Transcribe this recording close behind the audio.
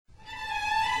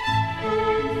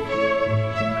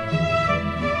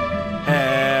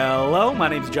My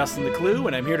name's Justin the Clue,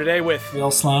 and I'm here today with Will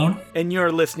Sloan. And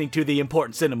you're listening to the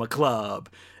Important Cinema Club.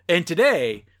 And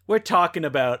today, we're talking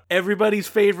about everybody's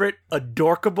favorite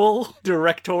adorkable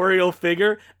directorial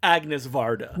figure, Agnes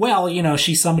Varda. Well, you know,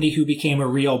 she's somebody who became a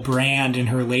real brand in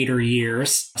her later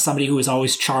years. Somebody who was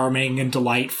always charming and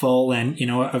delightful and, you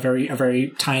know, a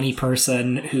very tiny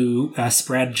person who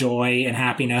spread joy and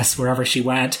happiness wherever she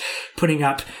went, putting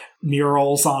up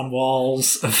murals on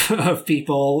walls of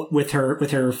people with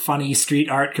her funny street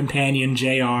art companion,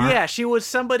 JR. Yeah, she was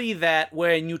somebody that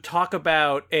when you talk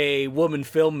about a woman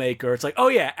filmmaker, it's like, oh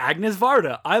yeah, Agnes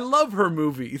Varda. I love her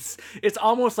movies. It's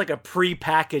almost like a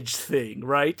pre-packaged thing,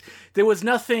 right? There was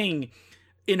nothing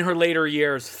in her later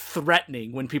years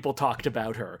threatening when people talked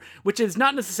about her, which is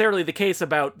not necessarily the case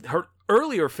about her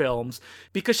earlier films,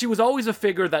 because she was always a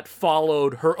figure that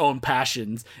followed her own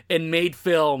passions and made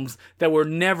films that were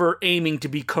never aiming to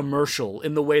be commercial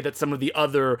in the way that some of the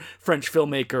other French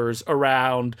filmmakers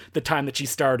around the time that she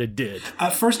started did.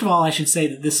 First of all, I should say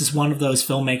that this is one of those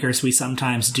filmmakers we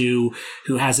sometimes do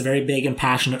who has a very big and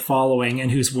passionate following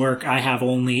and whose work I have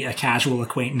only a casual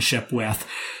acquaintanceship with.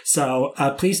 So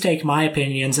please take my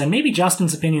opinions, and maybe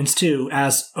Justin's opinions too,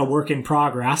 as a work in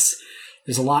progress.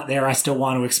 There's a lot there I still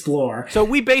want to explore. So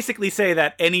we basically say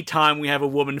that anytime we have a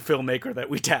woman filmmaker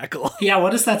that we tackle. Yeah, what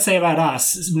does that say about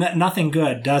us? Nothing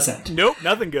good, does it? Nope,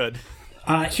 nothing good.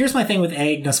 Here's my thing with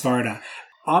Agnes Varda.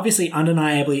 Obviously,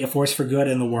 undeniably a force for good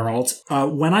in the world.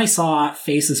 When I saw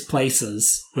Faces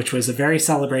Places, which was a very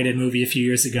celebrated movie a few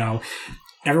years ago,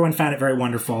 everyone found it very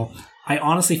wonderful. I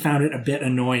honestly found it a bit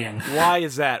annoying. Why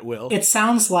is that, Will? It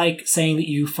sounds like saying that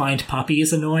you find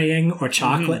puppies annoying or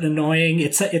chocolate annoying.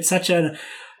 It's such an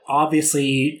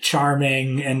obviously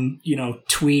charming and, you know,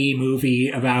 twee movie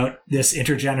about this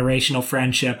intergenerational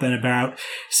friendship and about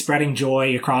spreading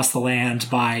joy across the land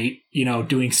by, you know,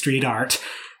 doing street art.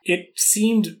 It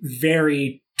seemed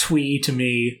very twee to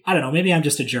me. I don't know, maybe I'm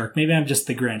just a jerk. Maybe I'm just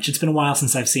the Grinch. It's been a while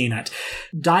since I've seen it.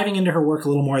 Diving into her work a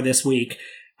little more this week,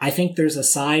 I think there's a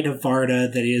side of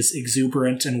Varda that is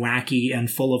exuberant and wacky and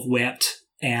full of wit,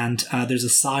 and there's a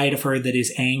side of her that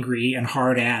is angry and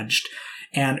hard-edged,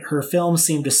 and her films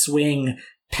seem to swing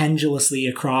pendulously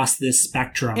across this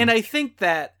spectrum. And I think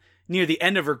that near the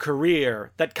end of her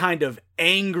career, that kind of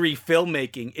angry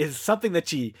filmmaking is something that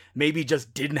she maybe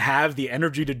just didn't have the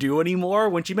energy to do anymore.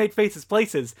 When she made Faces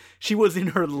Places, she was in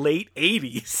her late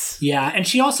 80s. Yeah, and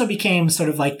she also became sort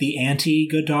of like the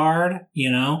anti-Godard,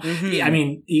 you know? I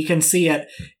mean, you can see it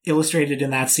illustrated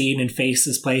in that scene in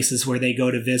Faces Places where they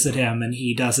go to visit him and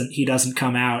he doesn't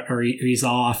come out, or he's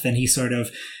off, and he sort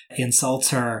of insults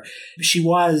her. She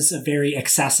was a very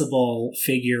accessible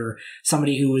figure,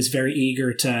 somebody who was very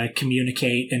eager to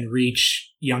communicate and reach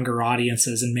younger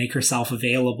audiences and make herself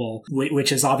available,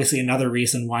 which is obviously another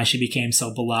reason why she became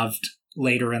so beloved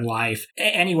later in life.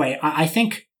 Anyway, I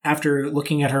think after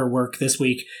looking at her work this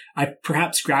week, I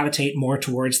perhaps gravitate more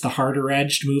towards the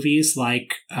harder-edged movies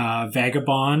like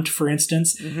Vagabond, for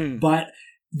instance, but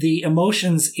the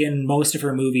emotions in most of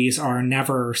her movies are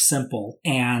never simple,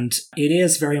 and it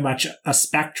is very much a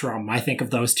spectrum, I think, of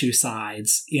those two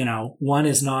sides. You know, one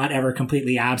is not ever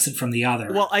completely absent from the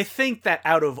other. Well, I think that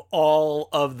out of all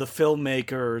of the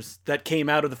filmmakers that came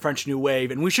out of the French New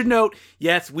Wave, and we should note,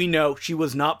 yes, we know she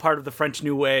was not part of the French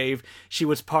New Wave. She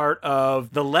was part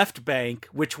of the Left Bank,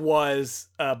 which was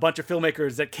a bunch of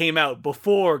filmmakers that came out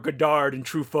before Godard and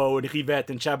Truffaut and Rivette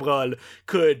and Chabrol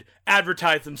could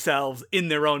advertise themselves in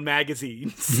their own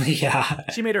magazines. Yeah.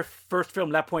 She made her first film,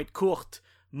 La Pointe Courte,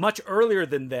 much earlier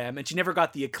than them, and she never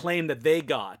got the acclaim that they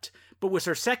got. But with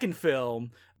her second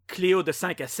film, Cléo de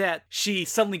 5 à 7, she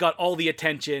suddenly got all the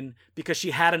attention because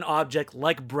she had an object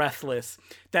like Breathless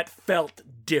that felt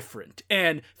different.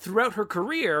 And throughout her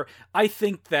career, I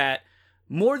think that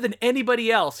more than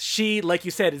anybody else, she, like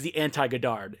you said, is the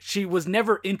anti-Godard. She was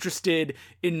never interested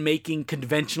in making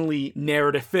conventionally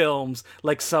narrative films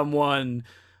like someone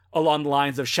along the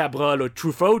lines of Chabrol or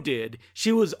Truffaut did.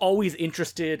 She was always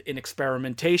interested in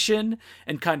experimentation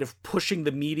and kind of pushing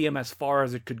the medium as far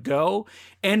as it could go,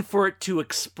 and for it to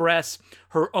express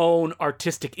her own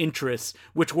artistic interests,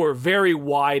 which were very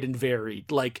wide and varied.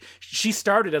 Like, she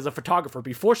started as a photographer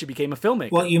before she became a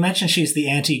filmmaker. Well, you mentioned she's the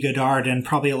anti-Godard, and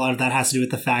probably a lot of that has to do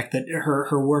with the fact that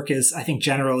her work is, I think,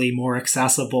 generally more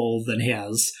accessible than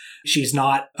his. She's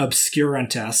not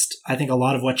obscurantist. I think a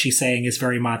lot of what she's saying is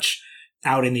very much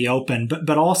out in the open,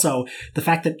 but also the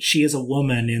fact that she is a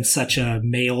woman in such a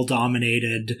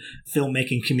male-dominated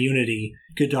filmmaking community.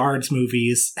 Godard's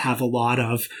movies have a lot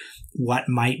of what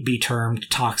might be termed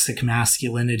toxic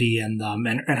masculinity in them.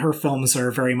 And her films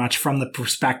are very much from the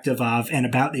perspective of and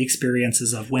about the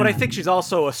experiences of women. But I think she's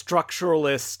also a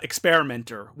structuralist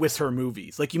experimenter with her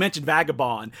movies. Like you mentioned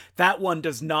Vagabond, that one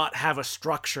does not have a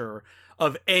structure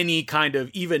of any kind of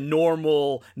even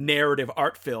normal narrative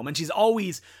art film. And she's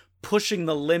always pushing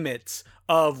the limits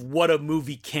of what a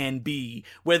movie can be,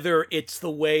 whether it's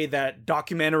the way that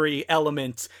documentary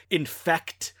elements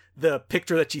infect the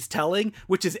picture that she's telling,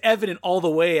 which is evident all the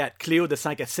way at Cléo de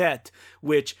 5 à 7,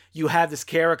 which you have this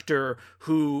character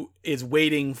who is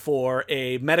waiting for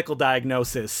a medical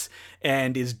diagnosis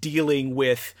and is dealing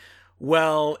with,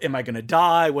 well, am I going to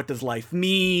die? What does life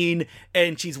mean?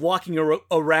 And she's walking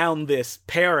around this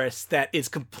Paris that is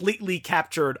completely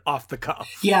captured off the cuff.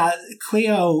 Yeah,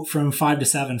 Cleo from 5 to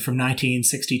 7 from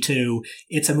 1962,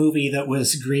 it's a movie that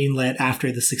was greenlit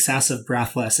after the success of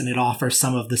Breathless, and it offers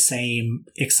some of the same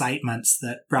excitements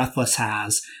that Breathless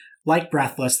has. Like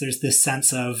Breathless, there's this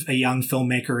sense of a young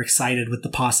filmmaker excited with the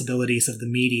possibilities of the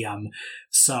medium.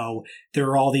 So there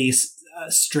are all these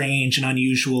strange and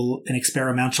unusual and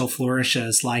experimental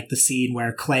flourishes, like the scene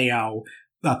where Cleo,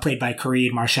 played by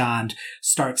Corinne Marchand,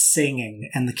 starts singing,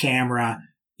 and the camera,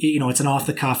 it's an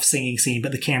off-the-cuff singing scene,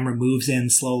 but the camera moves in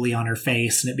slowly on her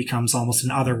face, and it becomes almost an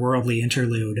otherworldly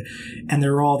interlude. And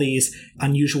there are all these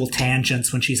unusual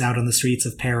tangents when she's out on the streets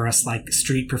of Paris, like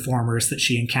street performers that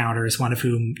she encounters, one of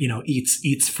whom,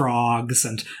 eats frogs,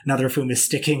 and another of whom is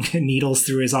sticking needles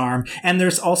through his arm. And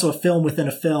there's also a film within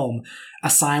a film, a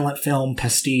silent film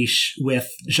pastiche with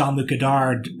Jean-Luc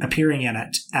Godard appearing in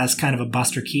it as kind of a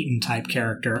Buster Keaton type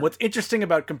character. What's interesting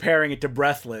about comparing it to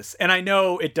Breathless, and I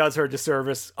know it does her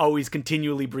disservice always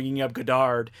continually bringing up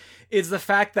Godard, is the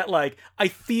fact that, I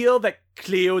feel that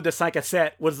Cléo de 5 à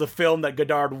 7 was the film that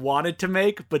Godard wanted to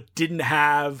make, but didn't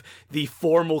have the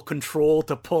formal control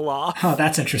to pull off. Oh,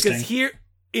 that's interesting. Because here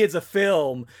is a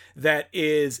film that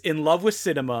is in love with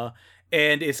cinema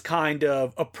and is kind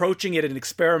of approaching it and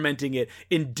experimenting it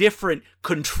in different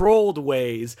controlled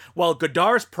ways, while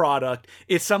Godard's product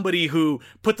is somebody who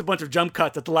puts a bunch of jump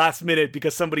cuts at the last minute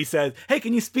because somebody says, hey,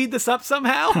 can you speed this up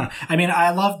somehow? I mean, I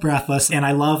love Breathless, and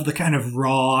I love the kind of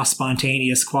raw,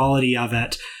 spontaneous quality of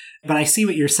it, but I see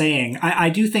what you're saying. I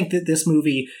do think that this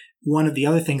movie, one of the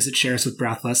other things it shares with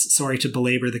Breathless, sorry to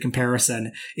belabor the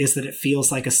comparison, is that it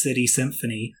feels like a city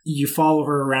symphony. You follow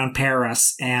her around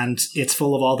Paris, and it's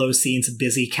full of all those scenes of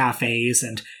busy cafes,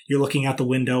 and you're looking out the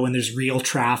window and there's real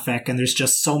traffic, and there's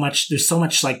so much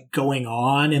going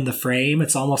on in the frame.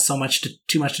 It's almost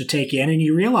too much to take in. And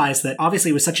you realize that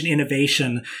obviously it was such an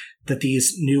innovation that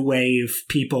these new wave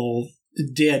people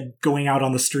did, going out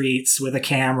on the streets with a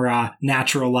camera,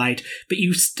 natural light, but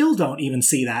you still don't even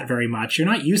see that very much. You're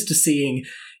not used to seeing,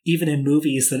 even in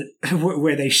movies that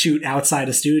where they shoot outside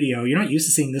a studio, you're not used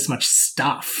to seeing this much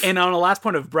stuff. And on the last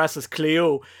point of Breathless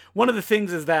Cleo, one of the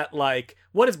things is that,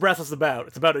 what is Breathless about?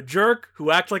 It's about a jerk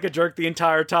who acts like a jerk the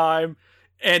entire time,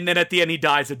 and then at the end he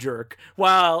dies a jerk.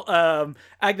 While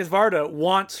Agnes Varda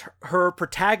wants her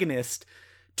protagonist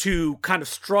to kind of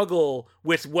struggle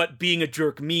with what being a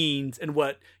jerk means and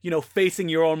what, facing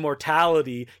your own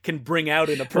mortality can bring out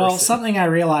in a person. Well, something I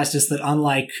realized is that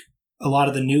unlike a lot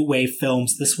of the new wave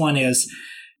films, this one is,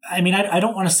 I mean, I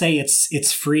don't want to say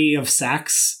it's free of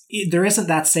sex. There isn't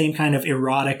that same kind of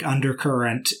erotic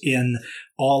undercurrent in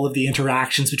all of the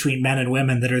interactions between men and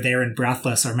women that are there in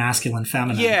Breathless or masculine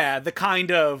feminine. Yeah, the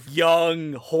kind of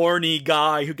young, horny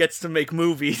guy who gets to make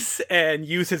movies and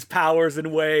use his powers in a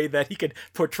way that he can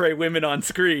portray women on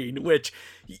screen, which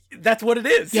that's what it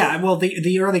is. Yeah, well,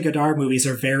 the early Godard movies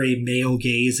are very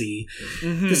male-gazy.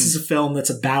 Mm-hmm. This is a film that's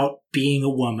about being a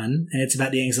woman, and it's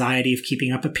about the anxiety of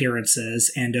keeping up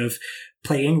appearances and of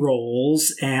playing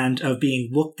roles and of being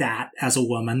looked at as a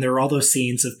woman. There are all those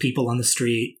scenes of people on the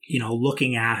street,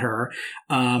 looking at her.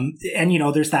 And,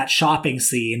 there's that shopping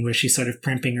scene where she's sort of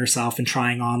primping herself and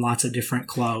trying on lots of different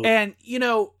clothes. And,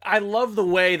 I love the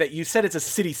way that you said it's a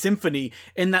city symphony,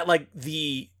 in that,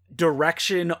 the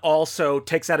direction also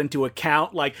takes that into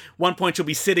account. One point she'll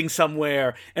be sitting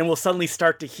somewhere and we'll suddenly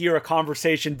start to hear a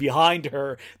conversation behind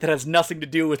her that has nothing to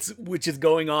do with which is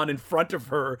going on in front of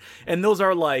her. And those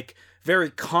are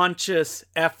very conscious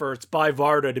efforts by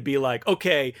Varda to be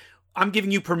okay, I'm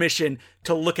giving you permission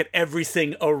to look at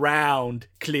everything around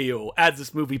Cleo as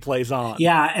this movie plays on.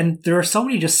 Yeah, and there are so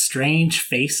many just strange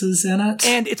faces in it.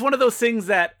 And it's one of those things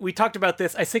that we talked about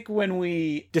this, I think, when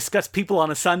we discussed People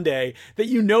on a Sunday, that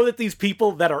that these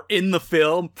people that are in the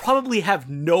film probably have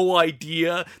no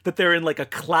idea that they're in a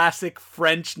classic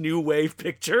French New Wave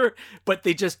picture, but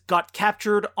they just got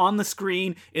captured on the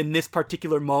screen in this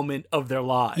particular moment of their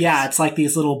lives. Yeah, it's like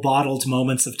these little bottled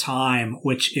moments of time,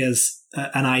 which is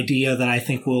an idea that I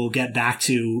think we'll get back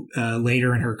to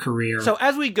later in her career. So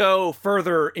as we go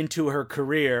further into her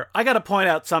career, I got to point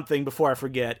out something before I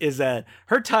forget, is that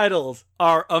her titles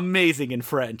are amazing in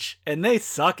French, and they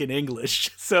suck in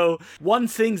English. So one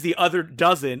thing the other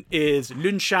doesn't is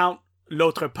l'une chante,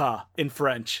 l'autre pas in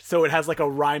French. So it has like a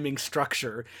rhyming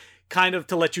structure, kind of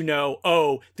to let you know,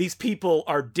 oh, these people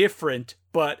are different,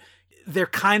 but they're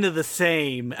kind of the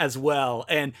same as well,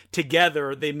 and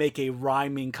together they make a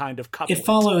rhyming kind of couplet. It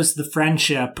follows the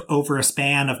friendship over a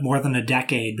span of more than a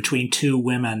decade between two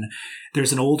women.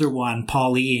 There's an older one,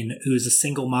 Pauline, who's a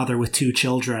single mother with two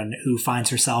children who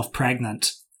finds herself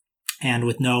pregnant and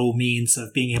with no means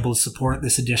of being able to support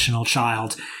this additional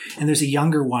child. And there's a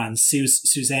younger one,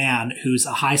 Suzanne, who's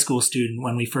a high school student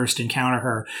when we first encounter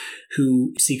her,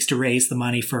 who seeks to raise the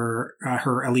money for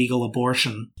her illegal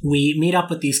abortion. We meet up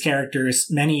with these characters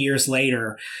many years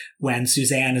later when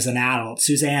Suzanne is an adult.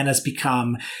 Suzanne has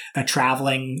become a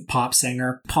traveling pop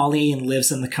singer. Pauline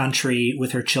lives in the country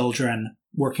with her children,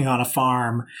 working on a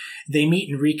farm. They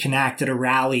meet and reconnect at a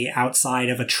rally outside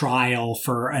of a trial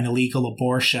for an illegal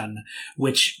abortion,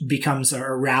 which becomes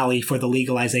a rally for the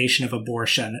legalization of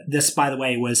abortion. This, by the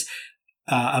way, was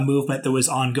a movement that was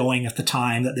ongoing at the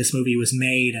time that this movie was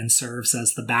made and serves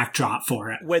as the backdrop for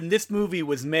it. When this movie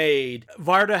was made,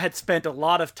 Varda had spent a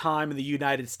lot of time in the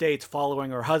United States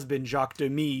following her husband, Jacques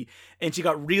Demy, and she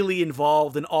got really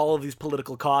involved in all of these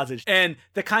political causes. And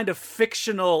the kind of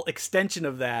fictional extension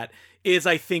of that is,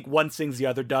 I think, one sings, the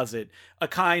other doesn't. A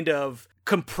kind of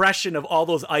compression of all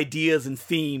those ideas and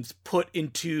themes put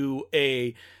into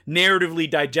a narratively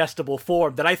digestible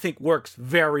form that I think works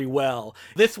very well.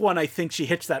 This one, I think she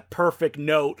hits that perfect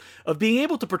note of being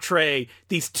able to portray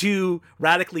these two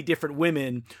radically different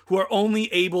women who are only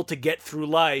able to get through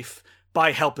life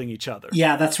by helping each other.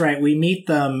 Yeah, that's right. We meet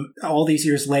them all these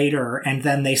years later, and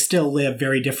then they still live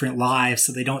very different lives,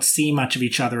 so they don't see much of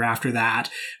each other after that,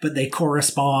 but they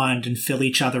correspond and fill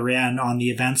each other in on the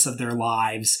events of their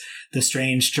lives, the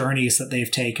strange journeys that they've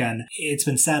taken. It's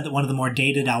been said that one of the more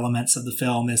dated elements of the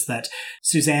film is that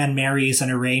Suzanne marries an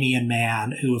Iranian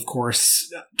man who, of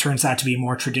course, turns out to be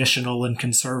more traditional and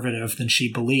conservative than she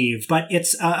believed. But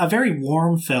it's a very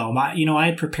warm film. I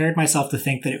had prepared myself to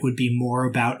think that it would be more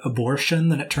about abortion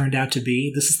than it turned out to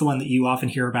be. This is the one that you often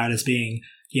hear about as being,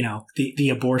 the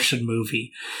abortion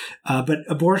movie. But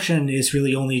abortion is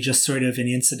really only just sort of an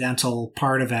incidental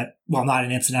part of it. Well, not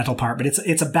an incidental part, but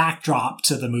it's a backdrop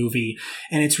to the movie.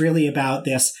 And it's really about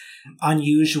this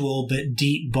unusual but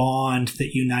deep bond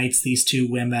that unites these two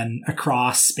women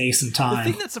across space and time.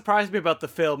 The thing that surprised me about the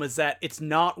film is that it's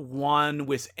not one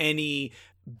with any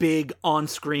big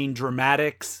on-screen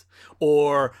dramatics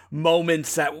or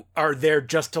moments that are there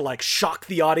just to shock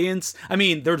the audience. I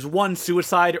mean, there's one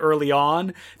suicide early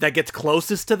on that gets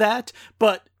closest to that,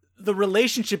 but the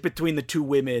relationship between the two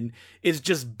women is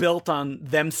just built on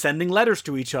them sending letters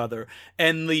to each other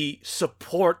and the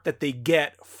support that they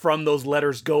get from those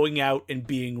letters going out and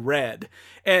being read.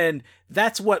 And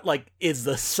that's what is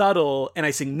the subtle and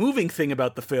I think moving thing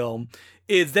about the film,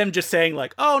 is them just saying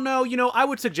oh no, I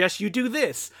would suggest you do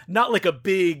this. Not like a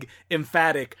big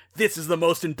emphatic, this is the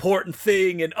most important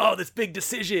thing and this big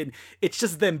decision. It's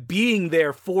just them being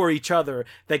there for each other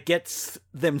that gets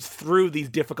them through these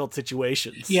difficult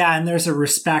situations. Yeah, and there's a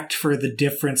respect for the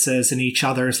differences in each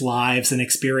other's lives and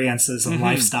experiences and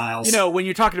lifestyles. When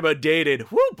you're talking about dated,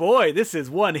 whoo boy, this is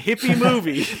one hippie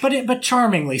movie. but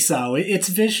charmingly so. It's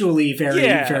visually very,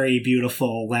 very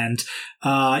beautiful, and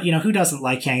who doesn't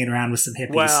like hanging around with some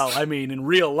hippies? Well, I mean, in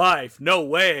real life, no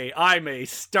way. I'm a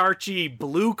starchy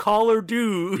blue-collar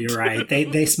dude. You're right.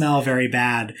 They smell very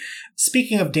bad.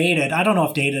 Speaking of dated, I don't know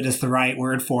if dated is the right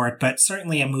word for it, but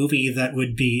certainly a movie that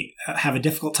would have a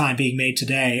difficult time being made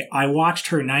today. I watched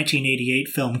her 1988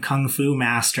 film Kung Fu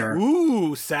Master.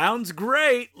 Ooh, sounds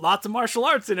great. Lots of martial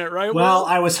arts in it, right? Well,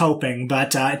 I was hoping,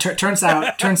 but it turns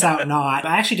out not.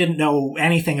 I actually didn't know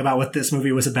anything about what this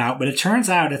movie was about, but it turns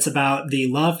out it's about the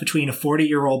love between a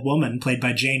 40-year-old woman played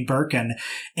by Jane Birkin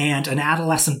and an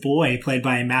adolescent boy played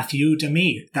by Mathieu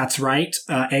Demy. That's right,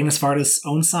 Agnes Varda's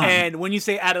own son. And when you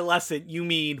say adolescent, you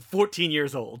mean 14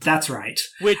 years old. That's right.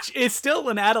 Which is still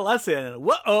an adolescent.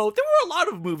 Whoa, there were a lot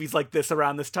of movies like this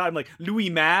around this time. Like Louis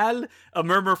Malle, A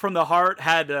Murmur from the Heart,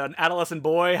 had an adolescent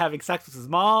boy having sex with his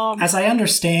mom. As I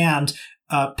understand,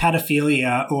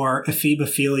 pedophilia or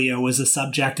ephebophilia was a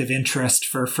subject of interest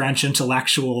for French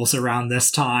intellectuals around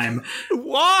this time.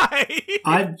 Why?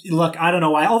 I don't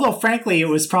know why. Although, frankly, it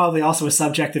was probably also a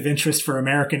subject of interest for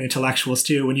American intellectuals,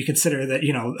 too, when you consider that,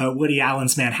 Woody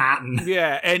Allen's Manhattan.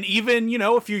 Yeah, and even,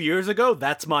 a few years ago,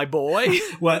 That's My Boy.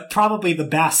 Well, probably the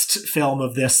best film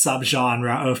of this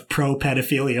subgenre of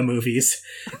pro-pedophilia movies.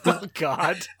 Oh,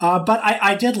 God. But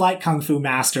I did like Kung Fu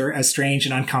Master, as strange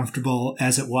and uncomfortable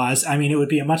as it was. I mean, it would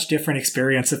be a much different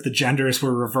experience if the genders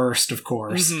were reversed, of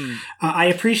course. Mm-hmm. I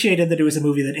appreciated that it was a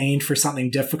movie that aimed for something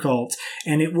difficult,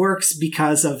 and it works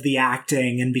because of the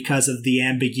acting and because of the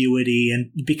ambiguity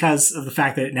and because of the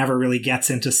fact that it never really gets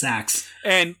into sex.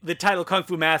 And the title Kung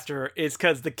Fu Master is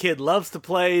because the kid loves to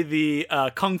play the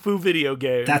Kung Fu video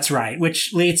game. That's right,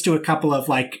 which leads to a couple of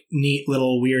neat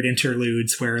little weird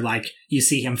interludes where you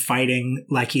see him fighting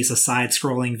like he's a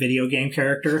side-scrolling video game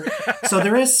character. So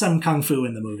there is some Kung Fu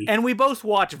in the movie. And we both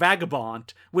watch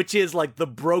Vagabond, which is the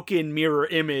broken mirror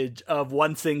image of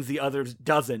one sings the other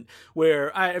doesn't,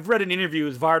 where I've read in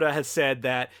interviews, Varda has said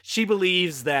that she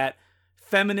believes that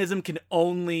feminism can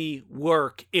only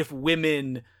work if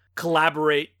women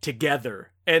collaborate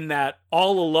together, and that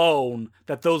all alone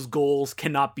that those goals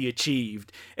cannot be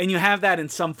achieved. And you have that in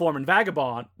some form in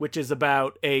Vagabond, which is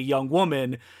about a young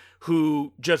woman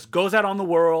who just goes out on the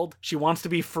world, she wants to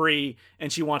be free,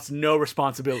 and she wants no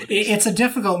responsibilities. It's a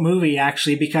difficult movie,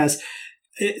 actually, because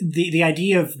the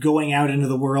idea of going out into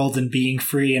the world and being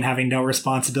free and having no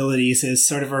responsibilities is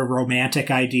sort of a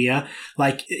romantic idea.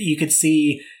 You could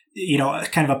see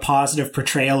kind of a positive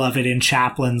portrayal of it in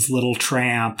Chaplin's Little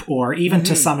Tramp, or even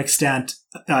to some extent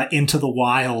Into the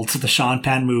Wild, the Sean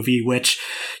Penn movie, which,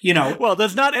 well,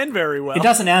 does not end very well. It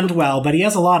doesn't end well, but he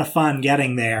has a lot of fun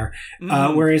getting there.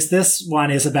 Whereas this one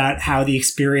is about how the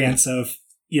experience of,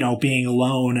 being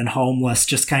alone and homeless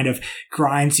just kind of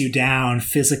grinds you down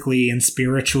physically and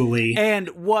spiritually. And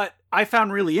what I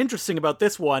found really interesting about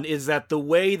this one is that the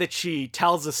way that she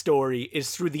tells the story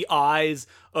is through the eyes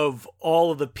of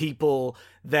all of the people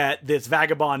that this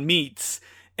vagabond meets.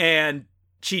 And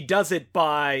she does it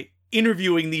by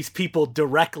interviewing these people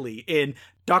directly in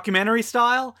documentary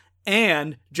style,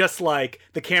 and just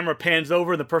the camera pans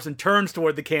over and the person turns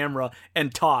toward the camera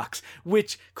and talks,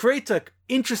 which creates a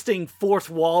interesting fourth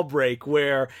wall break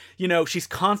where, she's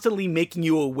constantly making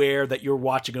you aware that you're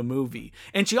watching a movie.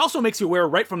 And she also makes you aware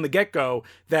right from the get-go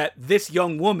that this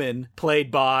young woman,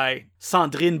 played by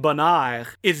Sandrine Bonnaire,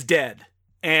 is dead,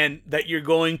 and that you're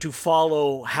going to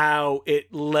follow how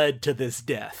it led to this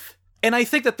death. And I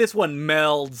think that this one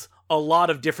melds a lot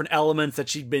of different elements that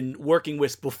she'd been working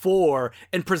with before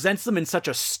and presents them in such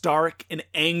a stark and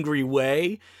angry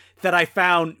way that I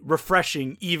found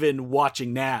refreshing even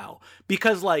watching now.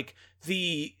 Because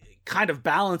the kind of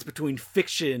balance between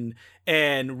fiction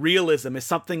and realism is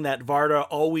something that Varda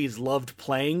always loved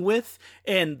playing with,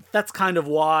 and that's kind of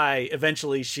why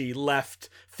eventually she left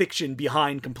fiction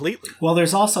behind completely. Well,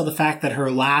 there's also the fact that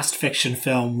her last fiction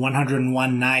film,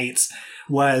 101 Nights,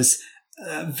 was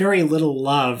very little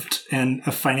loved and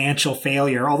a financial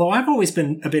failure, although I've always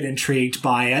been a bit intrigued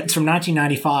by it. It's from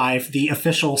 1995, the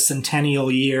official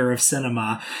centennial year of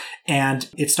cinema, and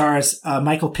it stars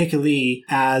Michael Piccoli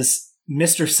as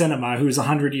Mr. Cinema, who's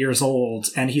 100 years old,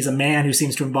 and he's a man who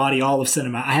seems to embody all of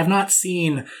cinema. I have not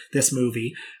seen this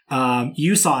movie.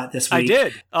 You saw it this week. I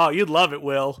did. Oh, you'd love it,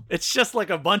 Will. It's just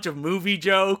a bunch of movie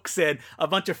jokes and a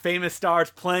bunch of famous stars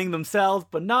playing themselves,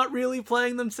 but not really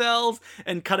playing themselves,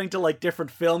 and cutting to different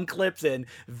film clips and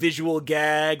visual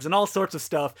gags and all sorts of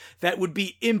stuff that would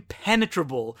be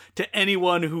impenetrable to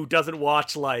anyone who doesn't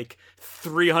watch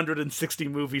 360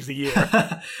 movies a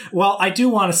year. Well, I do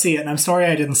want to see it, and I'm sorry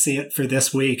I didn't see it for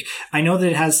this week. I know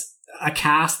that it has a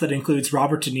cast that includes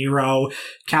Robert De Niro,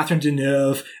 Catherine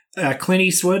Deneuve, Clint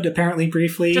Eastwood, apparently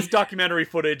briefly. Just documentary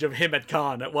footage of him at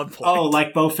Cannes at one point. Oh,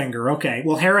 like Bowfinger. Okay.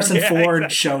 Well, Harrison Ford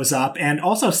shows up, and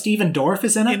also Stephen Dorff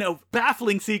is in it. In a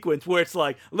baffling sequence where it's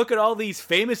look at all these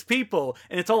famous people,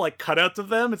 and it's all cutouts of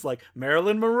them. It's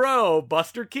Marilyn Monroe,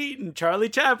 Buster Keaton, Charlie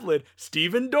Chaplin,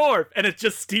 Stephen Dorff, and it's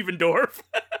just Stephen Dorff.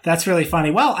 That's really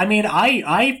funny. Well, I mean,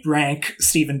 I rank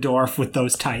Stephen Dorff with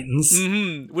those titans.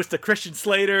 Mm-hmm. With the Christian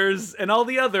Slaters and all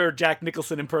the other Jack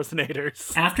Nicholson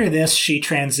impersonators. After this, she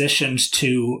transitioned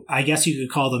to, I guess you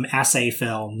could call them essay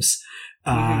films,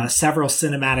 several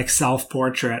cinematic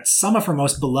self-portraits, some of her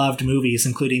most beloved movies,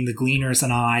 including The Gleaners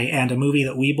and I, and a movie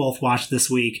that we both watched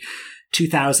this week,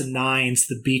 2009's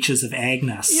The Beaches of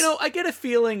Agnes. I get a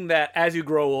feeling that as you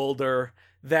grow older,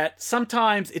 that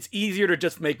sometimes it's easier to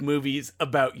just make movies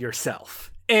about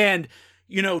yourself. And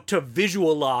to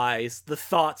visualize the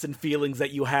thoughts and feelings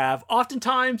that you have,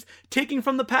 oftentimes taking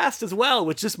from the past as well,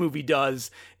 which this movie does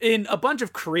in a bunch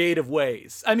of creative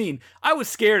ways. I mean, I was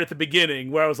scared at the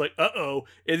beginning where I was like, uh-oh,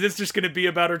 is this just going to be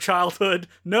about her childhood?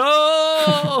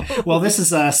 No! Well, this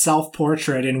is a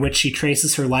self-portrait in which she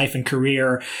traces her life and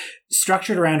career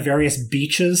structured around various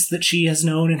beaches that she has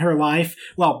known in her life.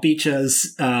 Well,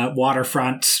 beaches,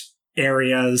 waterfront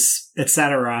areas,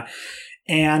 etc.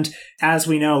 And as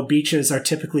we know, beaches are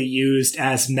typically used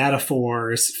as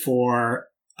metaphors for,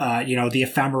 the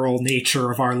ephemeral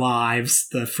nature of our lives,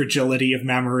 the fragility of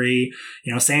memory,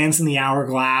 sands in the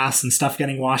hourglass and stuff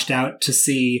getting washed out to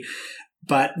sea.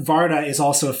 But Varda is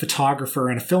also a photographer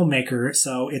and a filmmaker,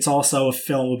 so it's also a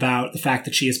film about the fact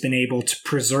that she has been able to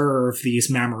preserve these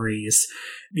memories.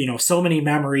 So many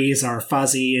memories are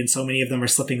fuzzy and so many of them are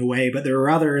slipping away, but there are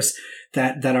others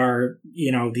that are,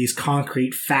 these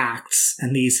concrete facts,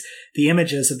 and the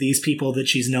images of these people that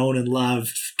she's known and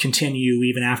loved continue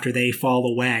even after they fall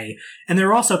away. And there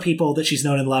are also people that she's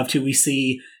known and loved who we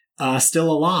see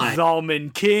still alive.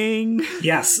 Zalman King.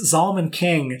 Yes, Zalman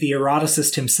King, the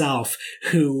eroticist himself,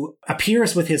 who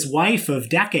appears with his wife of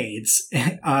decades.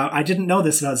 I didn't know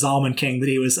this about Zalman King, that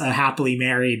he was a happily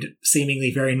married,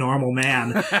 seemingly very normal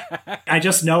man. I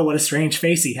just know what a strange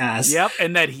face he has. Yep,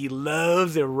 and that he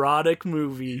loves erotic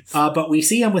movies. But we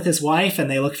see him with his wife, and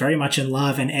they look very much in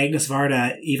love, and Agnes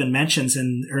Varda even mentions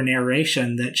in her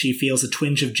narration that she feels a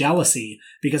twinge of jealousy,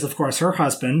 because of course her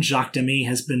husband, Jacques Demy,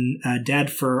 has been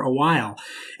dead for a while.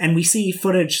 And we see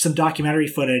footage, some documentary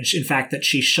footage, in fact, that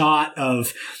she shot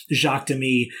of Jacques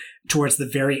Demy towards the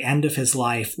very end of his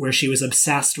life, where she was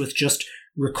obsessed with just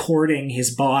recording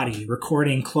his body,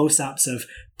 recording close-ups of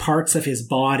parts of his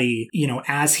body,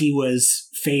 as he was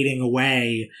fading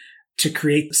away, to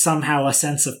create somehow a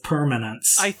sense of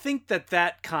permanence. I think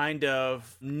that kind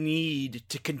of need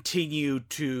to continue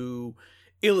to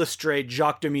illustrate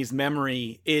Jacques Demy's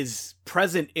memory is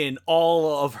present in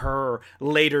all of her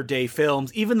later day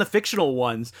films, even the fictional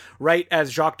ones. Right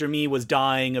as Jacques Demy was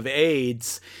dying of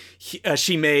AIDS,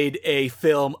 she made a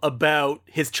film about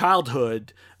his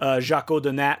childhood, Jacques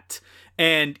Audinat.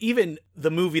 And even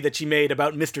the movie that she made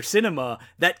about Mr. Cinema,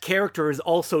 that character is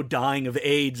also dying of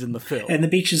AIDS in the film. And The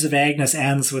Beaches of Agnes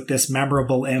ends with this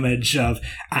memorable image of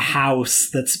a house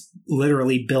that's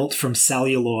literally built from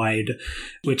celluloid,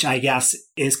 which I guess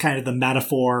is kind of the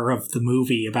metaphor of the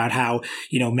movie about how,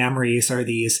 memories are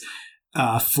these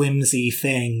flimsy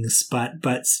things,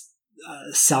 but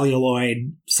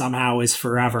celluloid somehow is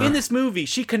forever. In this movie,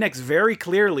 she connects very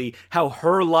clearly how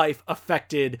her life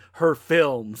affected her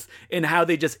films and how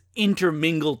they just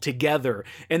intermingled together,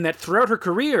 and that throughout her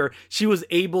career, she was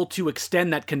able to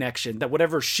extend that connection, that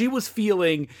whatever she was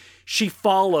feeling, she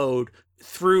followed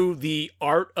through the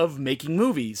art of making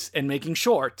movies and making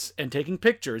shorts and taking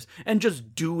pictures and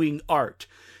just doing art.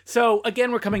 So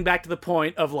again, we're coming back to the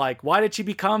point of why did she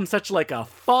become such a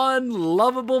fun,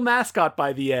 lovable mascot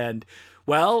by the end?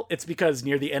 Well, it's because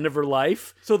near the end of her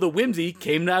life, so the whimsy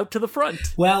came out to the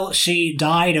front. Well, she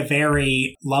died a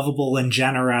very lovable and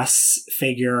generous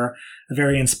figure, a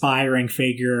very inspiring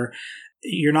figure.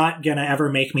 You're not going to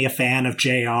ever make me a fan of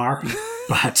JR,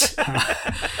 but...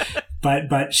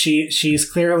 But she's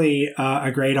clearly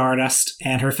a great artist,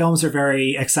 and her films are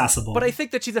very accessible. But I think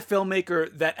that she's a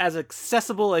filmmaker that, as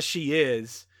accessible as she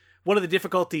is, one of the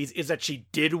difficulties is that she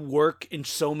did work in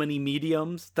so many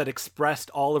mediums that expressed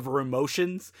all of her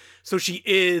emotions. So she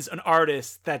is an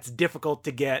artist that's difficult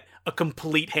to get a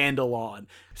complete handle on.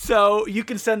 So you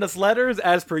can send us letters,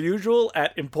 as per usual,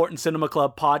 at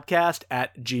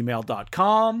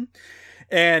importantcinemaclubpodcast@gmail.com.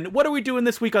 And what are we doing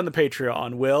this week on the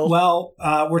Patreon, Will? Well,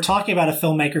 we're talking about a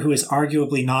filmmaker who is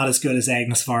arguably not as good as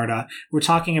Agnes Varda. We're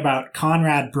talking about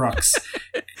Conrad Brooks.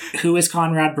 Who is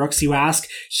Conrad Brooks, you ask?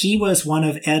 He was one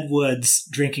of Ed Wood's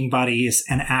drinking buddies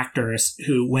and actors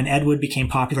who, when Ed Wood became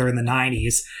popular in the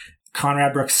 90s,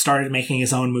 Conrad Brooks started making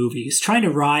his own movies, trying to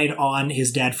ride on his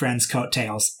dead friend's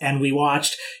coattails. And we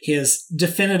watched his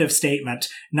definitive statement,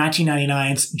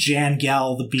 1999's Jan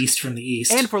Gell, The Beast from the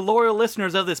East. And for loyal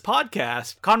listeners of this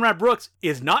podcast, Conrad Brooks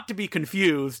is not to be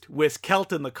confused with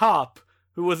Kelton the Cop,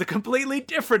 who was a completely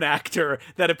different actor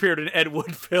that appeared in Ed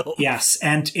Wood films. Yes,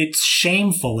 and it's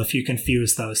shameful if you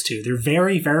confuse those two. They're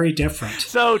very, very different.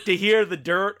 So to hear the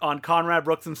dirt on Conrad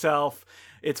Brooks himself,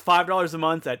 it's $5 a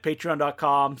month at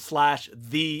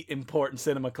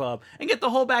patreon.com/theimportantcinemaclub and get the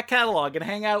whole back catalog and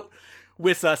hang out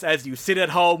with us as you sit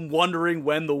at home wondering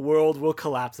when the world will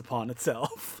collapse upon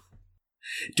itself.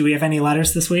 Do we have any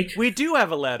letters this week? We do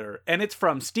have a letter, and it's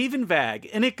from Stephen Vag,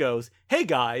 and it goes, "Hey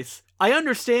guys, I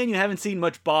understand you haven't seen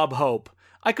much Bob Hope.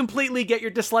 I completely get your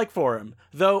dislike for him,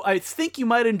 though I think you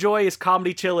might enjoy his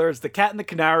comedy chillers The Cat and the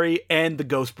Canary and The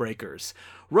Ghostbreakers.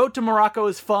 Road to Morocco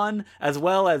is fun, as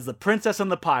well as The Princess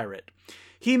and the Pirate.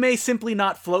 He may simply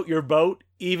not float your boat,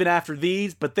 even after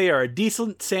these, but they are a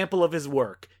decent sample of his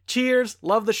work. Cheers,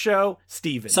 love the show,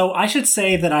 Steven. So I should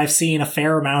say that I've seen a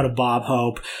fair amount of Bob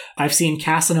Hope. I've seen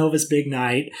Casanova's Big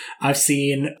Night. I've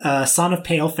seen Son of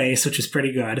Paleface, which is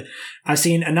pretty good. I've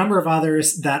seen a number of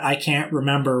others that I can't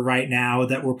remember right now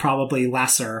that were probably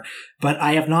lesser, but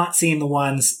I have not seen the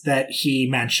ones that he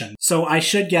mentioned. So I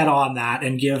should get on that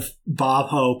and give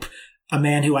Bob Hope, a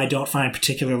man who I don't find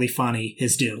particularly funny,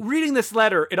 his due. Reading this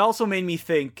letter, it also made me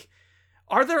think,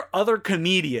 are there other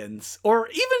comedians, or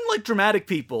even like dramatic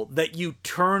people, that you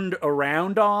turned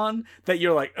around on, that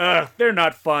you're like, ugh, they're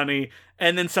not funny,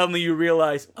 and then suddenly you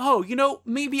realize, oh,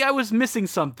 maybe I was missing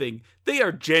something. They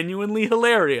are genuinely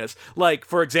hilarious. Like,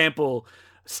 for example,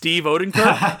 Steve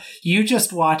Odenkirk. You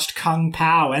just watched Kung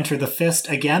Pao enter the fist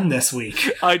again this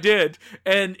week. I did,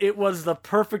 and it was the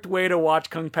perfect way to watch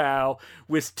Kung Pao,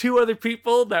 with two other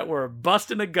people that were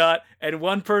busting a gut, and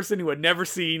one person who had never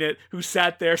seen it, who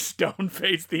sat there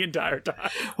stone-faced the entire time.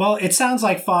 Well, it sounds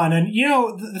like fun, and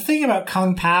the thing about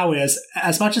Kung Pao is,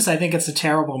 as much as I think it's a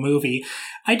terrible movie,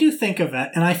 I do think of it,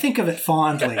 and I think of it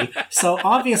fondly. So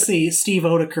obviously Steve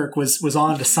Odenkirk was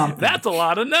on to something. That's a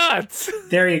lot of nuts.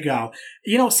 There you go.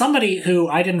 Somebody who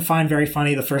I didn't find very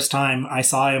funny the first time I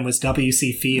saw him was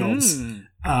W.C. Fields.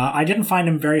 I didn't find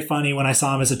him very funny when I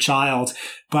saw him as a child,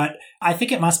 but I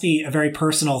think it must be a very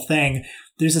personal thing.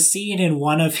 There's a scene in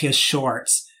one of his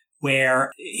shorts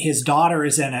where his daughter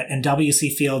is in it, and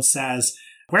W.C. Fields says,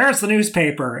 "Where's the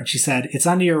newspaper?" And she said, "It's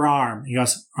under your arm." He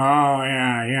goes, "Oh,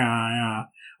 yeah.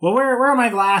 Well, where are my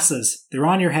glasses? They're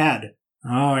on your head."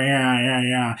 "Oh,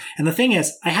 yeah. And the thing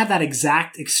is, I had that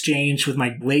exact exchange with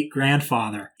my late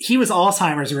grandfather. He was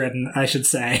Alzheimer's ridden, I should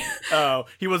say. Oh,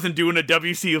 he wasn't doing a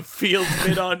W.C. Fields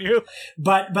bit on you?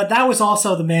 But that was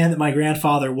also the man that my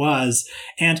grandfather was.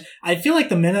 And I feel like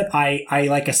the minute I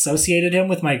associated him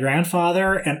with my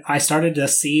grandfather, and I started to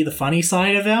see the funny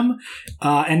side of him,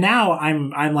 and now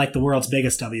I'm like the world's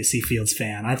biggest W.C. Fields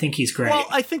fan. I think he's great. Well,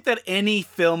 I think that any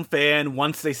film fan,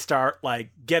 once they start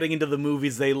getting into the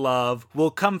movies they love,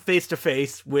 will come face to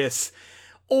face with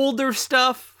older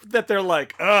stuff that they're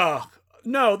like, ugh,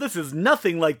 no, this is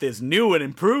nothing like this new and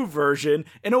improved version.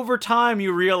 And over time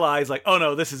you realize oh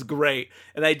no, this is great.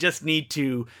 And I just need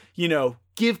to,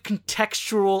 give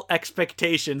contextual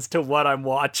expectations to what I'm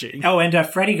watching. Oh, and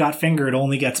Freddy Got Fingered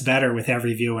only gets better with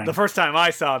every viewing. The first time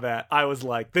I saw that, I was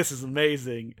like, this is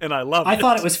amazing. And I loved it. I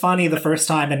thought it was funny the first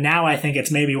time, and now I think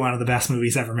it's maybe one of the best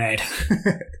movies ever made.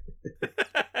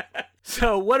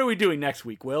 So what are we doing next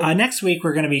week, Will? Next week,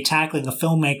 we're going to be tackling a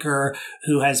filmmaker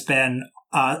who has been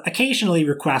occasionally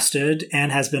requested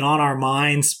and has been on our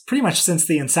minds pretty much since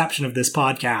the inception of this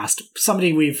podcast.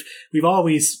 Somebody we've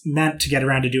always meant to get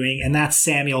around to doing, and that's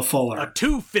Samuel Fuller. A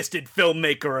two-fisted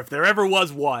filmmaker, if there ever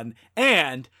was one.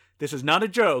 And, this is not a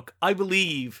joke, I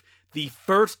believe the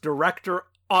first director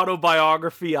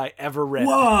autobiography I ever read.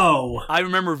 Whoa! I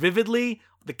remember vividly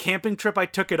the camping trip I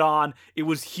took it on. It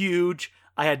was huge.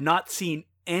 I had not seen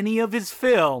any of his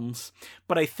films,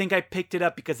 but I think I picked it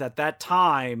up because at that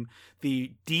time,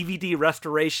 the DVD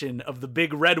restoration of the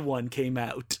Big Red One came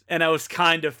out, and I was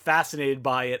kind of fascinated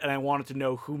by it, and I wanted to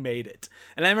know who made it.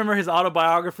 And I remember his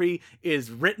autobiography is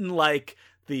written like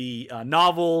the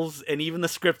novels and even the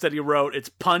scripts that he wrote. It's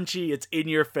punchy, it's in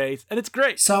your face, and it's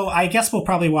great. So I guess we'll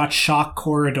probably watch Shock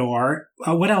Corridor.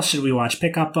 What else should we watch?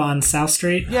 Pick Up on South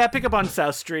Street? Yeah, Pick Up on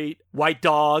South Street. White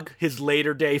Dog, his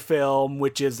later day film,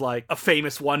 which is a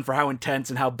famous one for how intense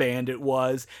and how banned it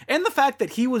was. And the fact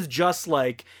that he was just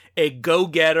a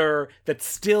go-getter that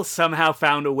still somehow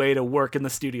found a way to work in the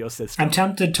studio system. I'm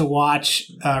tempted to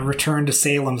watch Return to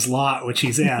Salem's Lot, which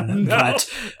he's in. No,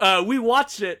 but we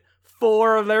watched it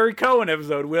for a Larry Cohen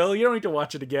episode, Will. You don't need to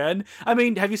watch it again. I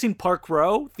mean, have you seen Park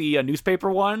Row, the newspaper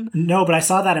one? No, but I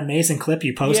saw that amazing clip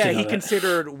you posted. Yeah, he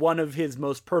considered one of his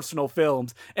most personal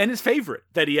films and his favorite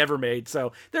that he ever made.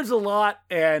 So there's a lot,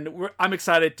 and I'm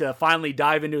excited to finally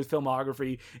dive into his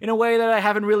filmography in a way that I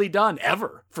haven't really done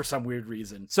ever for some weird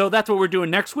reason. So that's what we're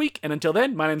doing next week. And until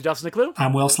then, my name is Justin Decloux.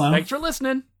 I'm Will Sloan. Thanks for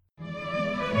listening.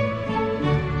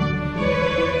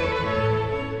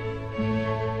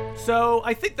 So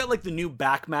I think that the new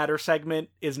Back Matter segment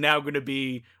is now going to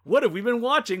be, what have we been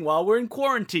watching while we're in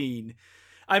quarantine?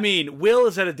 I mean, Will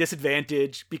is at a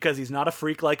disadvantage because he's not a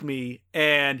freak like me,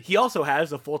 and he also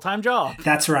has a full-time job.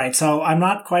 That's right. So I'm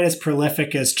not quite as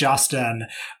prolific as Justin.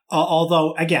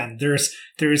 Although, again, there's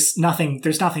nothing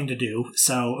to do.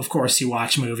 So, of course, you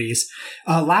watch movies.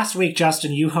 Last week,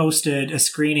 Justin, you hosted a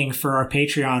screening for our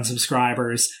Patreon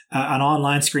subscribers, an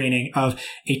online screening of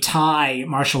a Thai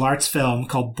martial arts film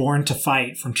called Born to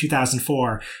Fight from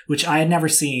 2004, which I had never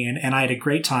seen, and I had a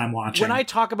great time watching. When I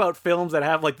talk about films that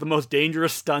have like the most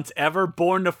dangerous stunts ever,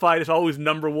 Born to Fight is always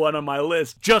number one on my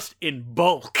list, just in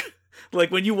bulk.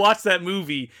 Like, when you watch that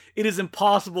movie, it is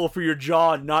impossible for your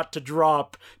jaw not to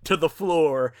drop to the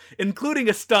floor, including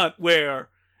a stunt where,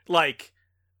 like,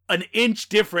 an inch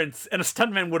difference and a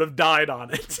stuntman would have died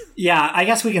on it. Yeah, I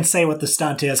guess we can say what the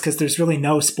stunt is, because there's really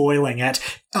no spoiling it.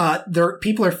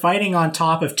 People are fighting on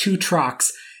top of two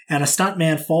trucks, and a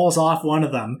stuntman falls off one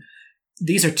of them.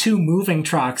 These are two moving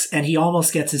trucks, and he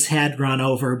almost gets his head run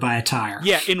over by a tire.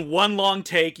 Yeah, in one long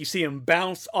take, you see him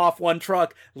bounce off one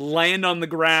truck, land on the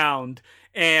ground,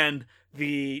 and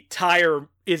the tire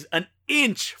is an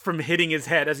inch from hitting his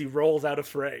head as he rolls out of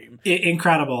frame.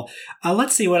 Incredible.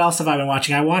 Let's see, what else have I been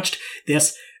watching? I watched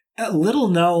this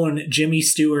little-known Jimmy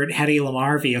Stewart, Hedy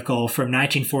Lamarr vehicle from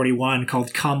 1941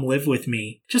 called Come Live With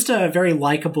Me. Just a very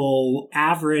likable,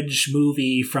 average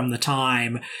movie from the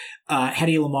time.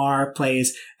 Hedy Lamarr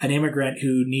plays an immigrant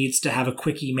who needs to have a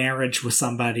quickie marriage with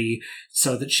somebody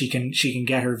so that she can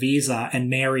get her visa and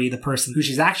marry the person who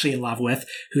she's actually in love with,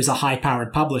 who's a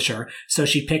high-powered publisher. So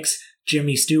she picks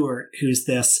Jimmy Stewart, who's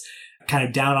this kind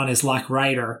of down on his luck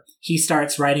writer. He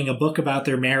starts writing a book about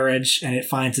their marriage, and it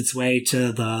finds its way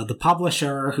to the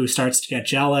publisher, who starts to get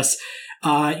jealous.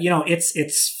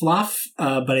 It's fluff,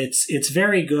 but it's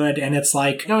very good. And it's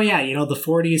like, oh yeah, the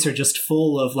 40s are just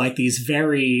full of like these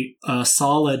very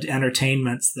solid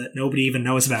entertainments that nobody even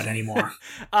knows about anymore.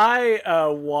 I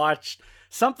watched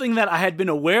something that I had been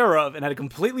aware of and had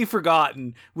completely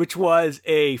forgotten, which was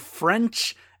a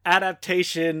French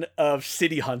adaptation of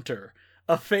City Hunter,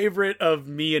 a favorite of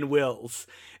me and Will's.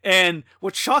 And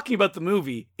what's shocking about the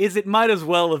movie is it might as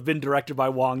well have been directed by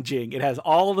Wong Jing. It has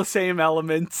all the same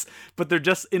elements, but they're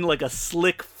just in like a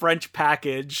slick French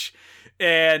package.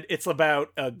 And it's about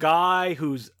a guy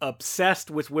who's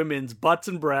obsessed with women's butts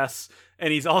and breasts,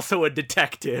 and he's also a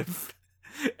detective.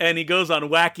 And he goes on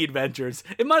wacky adventures.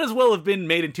 It might as well have been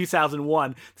made in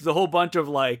 2001. There's a whole bunch of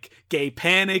like gay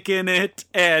panic in it,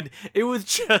 and it was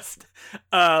just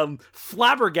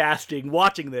flabbergasting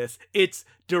watching this. It's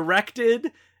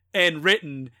directed and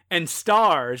written and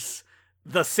stars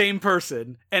the same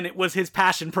person, and it was his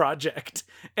passion project.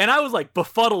 And I was like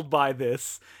befuddled by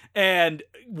this and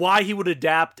why he would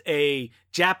adapt a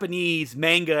Japanese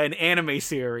manga and anime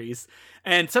series.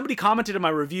 And somebody commented in my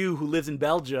review who lives in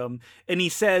Belgium, and he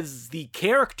says the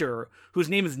character, whose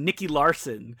name is Nicky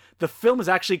Larson, the film is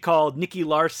actually called Nicky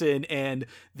Larson and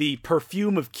the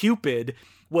Perfume of Cupid,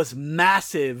 was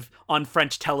massive on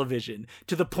French television,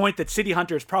 to the point that City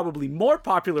Hunter is probably more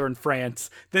popular in France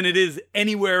than it is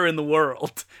anywhere in the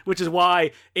world, which is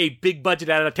why a big budget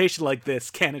adaptation like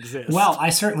this can't exist. Well,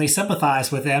 I certainly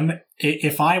sympathize with him.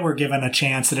 If I were given a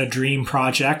chance at a dream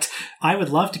project, I would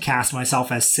love to cast myself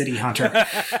as City Hunter.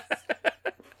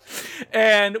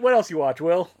 And what else you watch,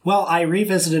 Will? Well, I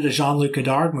revisited a Jean-Luc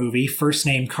Godard movie, First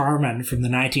Name Carmen, from the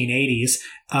 1980s.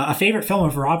 A favorite film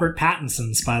of Robert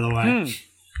Pattinson's, by the way.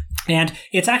 And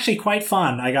it's actually quite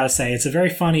fun, I gotta say. It's a very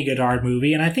funny Godard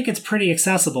movie, and I think it's pretty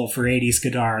accessible for 80s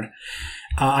Godard.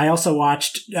 I also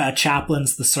watched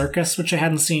Chaplin's The Circus, which I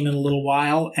hadn't seen in a little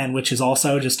while, and which is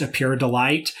also just a pure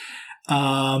delight.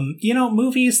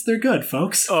 Movies, they're good,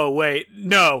 folks. Oh, wait.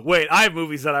 No, wait. I have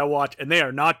movies that I watch, and they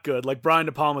are not good, like Brian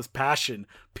De Palma's Passion.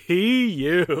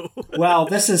 P.U. Well,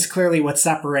 this is clearly what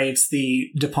separates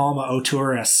the De Palma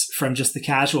auteurs from just the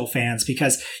casual fans,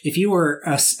 because if you were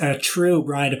a true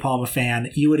Brian De Palma fan,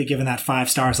 you would have given that 5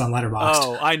 stars on Letterboxd.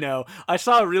 Oh, I know. I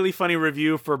saw a really funny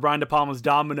review for Brian De Palma's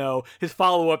Domino, his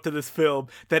follow-up to this film,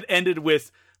 that ended with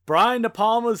Brian De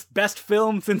Palma's best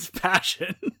film since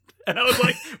Passion. And I was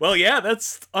like, well, yeah,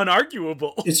 that's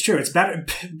unarguable. It's true. It's better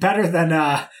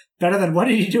than what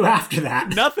did he do after that?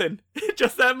 Nothing.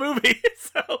 Just that movie.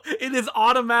 So it is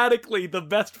automatically the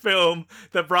best film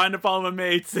that Brian De Palma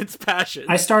made since Passion.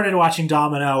 I started watching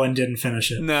Domino and didn't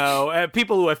finish it. No,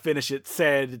 people who have finished it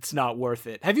said it's not worth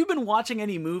it. Have you been watching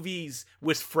any movies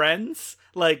with friends?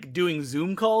 Like doing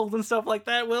Zoom calls and stuff like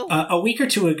that, Will? A week or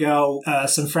two ago,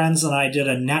 some friends and I did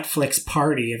a Netflix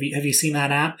party. Have you seen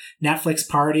that app? Netflix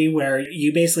Party, where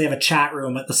you basically have a chat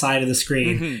room at the side of the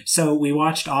screen. Mm-hmm. So we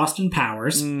watched Austin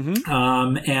Powers, and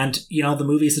the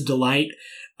movie's a delight.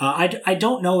 I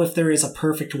don't know if there is a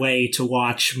perfect way to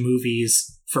watch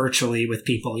movies virtually with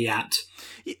people yet.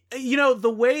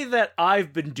 The way that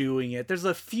I've been doing it, there's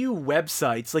a few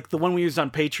websites, like the one we used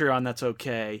on Patreon, that's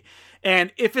okay.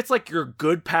 And if it's like your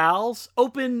good pals,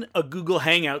 open a Google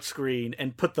Hangout screen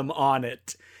and put them on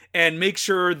it. And make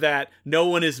sure that no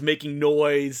one is making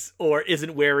noise or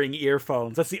isn't wearing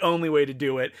earphones. That's the only way to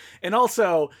do it. And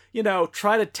also,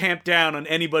 try to tamp down on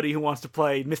anybody who wants to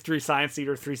play Mystery Science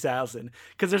Theater 3000.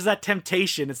 Because there's that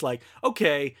temptation. It's like,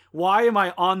 okay, why am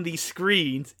I on these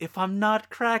screens if I'm not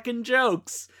cracking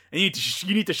jokes? And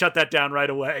you need to shut that down right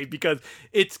away, because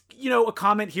it's, a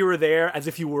comment here or there as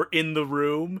if you were in the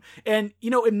room. And,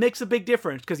 it makes a big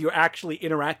difference because you're actually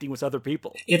interacting with other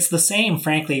people. It's the same,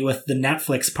 frankly, with the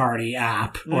Netflix Party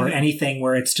app or anything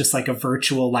where it's just like a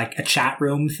virtual, like a chat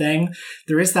room thing.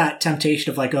 There is that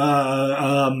temptation of like,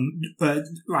 I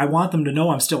want them to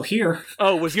know I'm still here.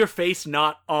 Oh, was your face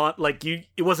not on? Like it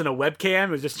wasn't a webcam,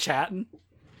 it was just chatting?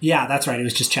 Yeah, that's right. It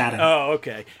was just chatting. Oh,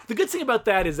 okay. The good thing about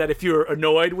that is that if you're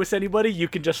annoyed with anybody, you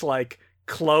can just like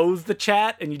close the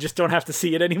chat and you just don't have to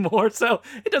see it anymore. So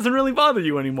it doesn't really bother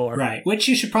you anymore. Right. Which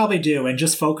you should probably do and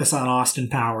just focus on Austin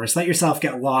Powers. Let yourself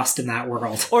get lost in that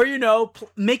world. Or,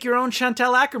 make your own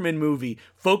Chantal Ackerman movie.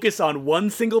 Focus on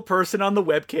one single person on the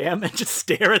webcam and just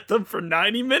stare at them for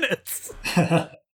 90 minutes.